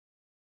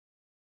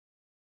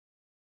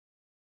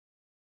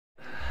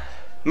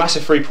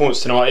Massive 3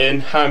 points tonight, Ian.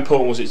 How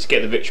important was it to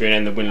get the victory and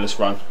end the winless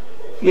run?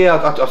 Yeah,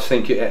 I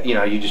think you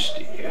know, you just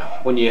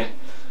when you,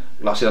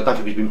 like I said, I don't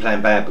think we've been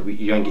playing bad, but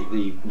you don't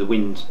get the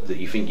wins that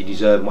you think you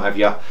deserve and what have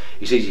you.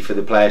 It's easy for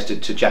the players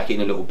to jack it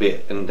in a little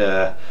bit, and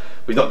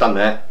we've not done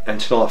that. And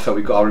tonight I felt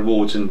we got our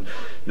rewards. And you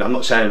know, I'm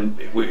not saying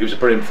it was a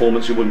brilliant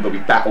performance, we wouldn't, but we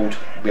battled.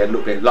 We had a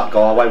little bit of luck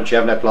go our way, which you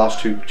haven't had the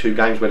last two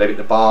games where they've hit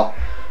the bar.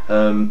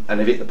 And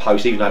they've hit the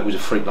post, even though it was a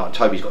free. Like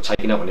Toby's got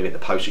taken out when they hit the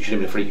post, it should have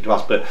been a free kick to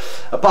us. But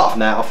apart from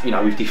that, you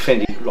know, we've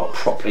defended like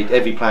properly.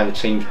 Every player in the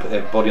team's put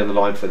their body on the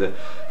line for the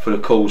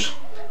cause.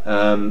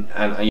 And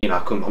you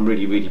know, I'm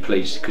really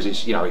pleased, because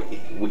it's, you know,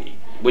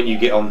 when you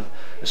get on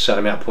a certain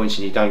amount of points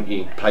and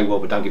you play well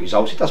but don't get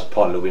results, it does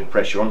pile a little bit of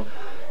pressure on.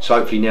 So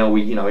hopefully now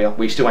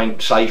we still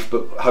ain't safe,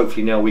 but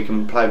hopefully now we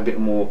can play a bit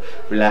more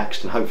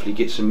relaxed and hopefully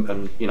get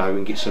some you know,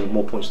 and get some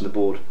more points on the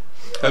board.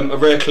 A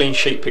rare clean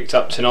sheet picked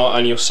up tonight,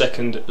 only your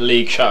second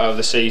league shutout of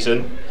the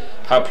season.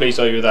 How pleased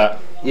are you with that?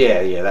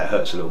 Yeah, that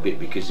hurts a little bit,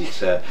 because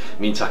it's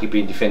me and Tucky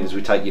being defenders,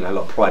 we take, you know, a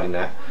lot of pride in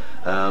that.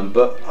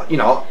 But you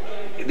know,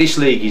 this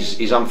league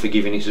is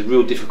unforgiving. It's a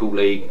real difficult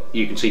league.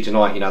 You can see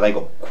tonight, you know, they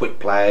got quick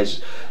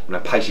players, you know,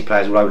 pacey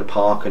players all over the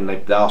park, and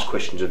they ask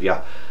questions of you.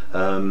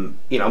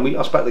 You know,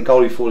 I spoke to the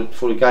goalie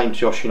for the game,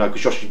 Josh. You know,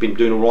 because Josh has been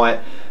doing all right,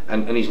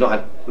 and he's not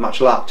had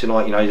much luck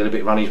tonight. You know, he's had a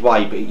bit run his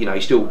way, but you know,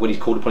 he still, when he's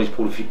called upon,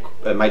 he's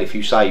made a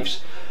few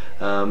saves.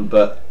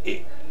 But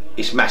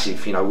it's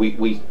massive. You know,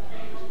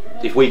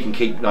 if we can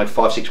keep, you know,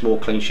 5-6 more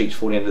clean sheets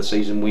before the end of the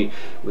season,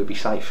 we'll be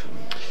safe.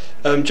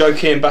 Joe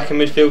Keane back in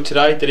midfield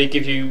today. Did he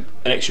give you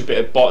an extra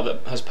bit of bite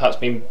that has perhaps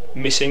been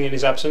missing in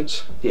his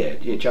absence? Yeah,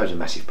 Joe's a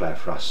massive player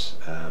for us.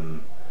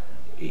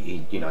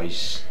 You know,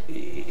 he's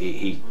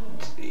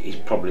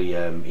probably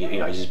you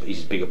know,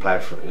 he's a bigger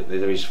player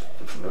there is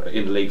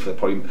in the league for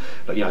probably,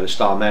 you know, the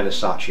star man as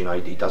such. You know,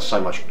 he does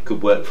so much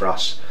good work for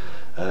us,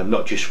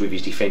 not just with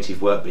his defensive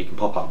work, but he can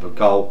pop up with a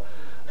goal.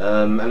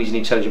 And he's an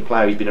intelligent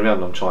player. He's been around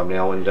a long time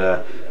now,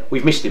 and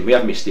we've missed him. We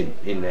have missed him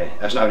in there.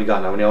 That's not only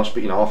got no one else,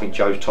 but you know, I think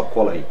Joe's top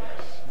quality,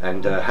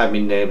 and having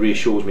him in there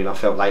reassures me. And I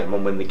felt later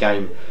on, when the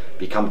game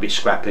became a bit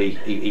scrappy,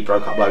 he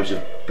broke up loads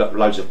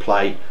of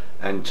play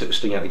and took the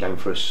sting out of the game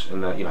for us,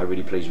 and you know,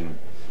 really pleased with him.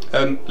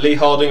 Lee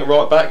Harding at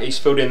right back, he's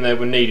filled in there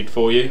when needed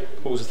for you.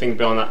 What was the thing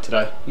behind that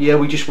today? Yeah,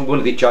 we just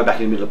wanted to get Joe back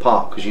in the middle of the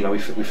park, because you know, we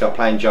felt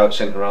playing Joe at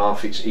centre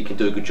half, he can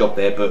do a good job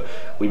there, but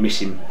we miss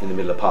him in the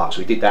middle of the park. So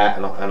we did that,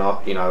 and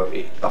I you know,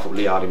 I thought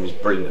Lee Harding was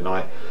brilliant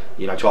tonight.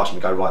 You know, to ask him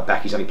to go right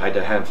back, he's only played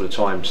a handful of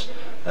times.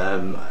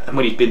 And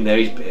when he's been there,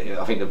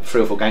 I think the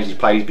 3 or 4 games he's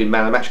played, he's been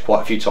man of the match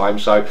quite a few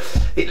times. So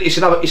it's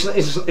another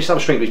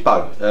string to his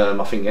bow.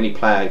 I think any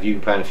player, if you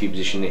can play in a few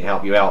positions, it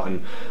help you out.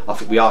 And I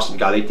think we asked him to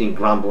go, they didn't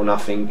grumble,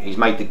 nothing. He's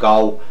made the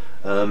goal,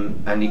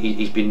 and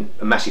he's been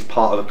a massive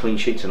part of a clean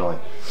sheet tonight.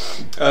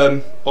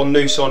 On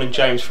new signing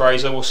James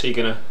Fraser, what's he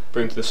going to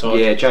bring to the side?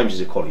 Yeah, James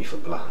is a quality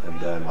footballer,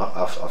 and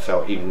I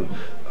felt, even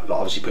like,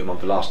 obviously put him on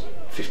for the last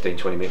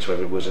 15-20 minutes,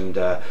 whatever it was, and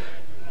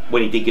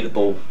when he did get the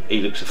ball,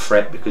 he looks a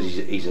threat, because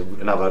he's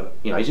another,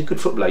 you know, he's a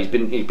good footballer. He's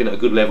been at a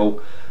good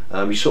level.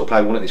 He's sort of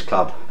playing one at this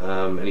club,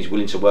 and he's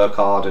willing to work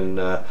hard. And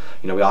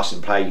you know, we asked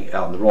him to play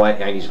out on the right,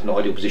 and he's not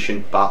ideal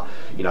position, but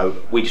you know,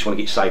 we just want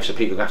to get safe, so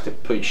people have to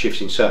put in shifts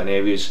in certain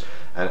areas.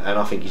 And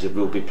I think he's a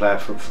real big player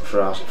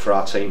for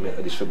our team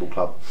at this football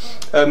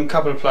club.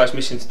 Couple of players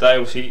missing today.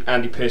 Obviously,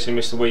 Andy Pearson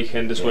missed the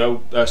weekend as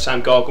well.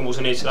 Sam Gargan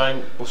wasn't here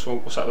today. What's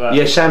up with that?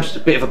 Yeah, Sam's a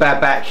bit of a bad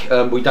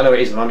back. We don't know what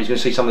it is at the moment. He's going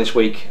to see some this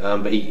week,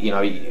 but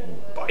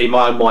in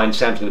my own mind,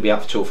 Sam's going to be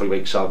out for 2 or 3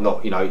 weeks. So I'm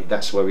not, you know,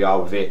 that's where we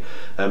are with it.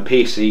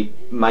 Piercy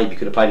maybe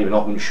could have played him, I'm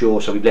not even sure.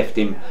 So we've left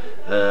him,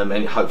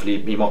 and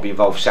hopefully he might be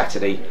involved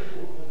Saturday.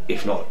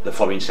 If not the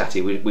following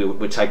Saturday,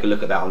 we'll take a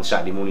look at that on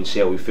Saturday morning,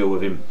 see how we feel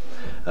with him.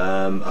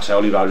 I say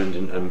Ollie Rowland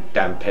and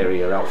Dan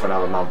Perry are out for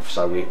another month,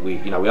 so we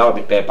are a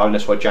bit bare bone.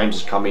 That's why James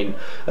has come in,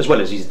 as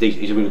well as he's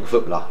a really good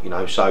footballer, you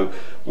know. So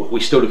we're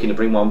still looking to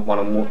bring one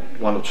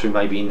or two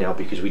maybe in now,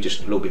 because we're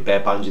just a little bit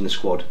bare bones in the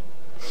squad.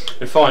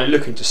 And finally,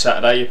 looking to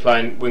Saturday, you're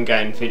playing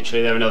Wingate and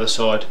Finchley. They're another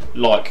side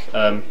like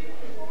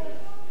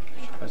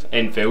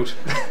Enfield,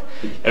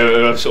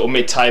 sort of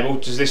mid-table.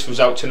 Does this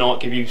result tonight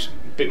give you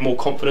a bit more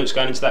confidence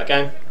going into that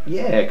game?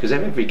 Yeah, because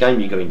every game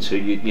you go into,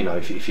 you know,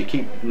 if you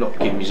keep not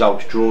getting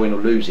results, drawing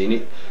or losing,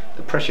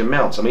 the pressure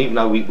mounts. I mean, even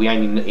though we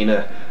aim in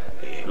a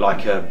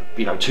like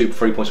you know,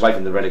 2-3 points away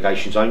from the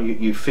relegation zone,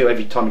 you feel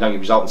every time you don't get a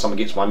result and someone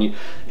gets one,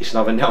 it's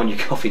another nail in your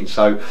coffin.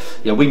 So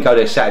yeah, we can go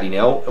there Saturday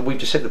now. We've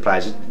just said to the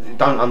players,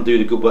 don't undo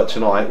the good work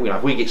tonight. You know,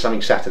 if we get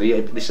something Saturday,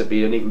 this would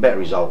be an even better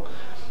result.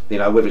 You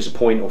know, whether it's a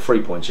point or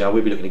 3 points, you know,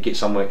 we'll be looking to get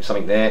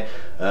something there.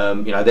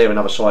 You know, they're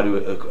another side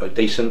who are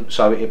decent,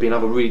 so it'd be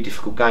another really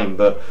difficult game.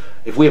 But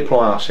if we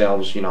apply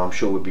ourselves, you know, I'm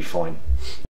sure we'll be fine.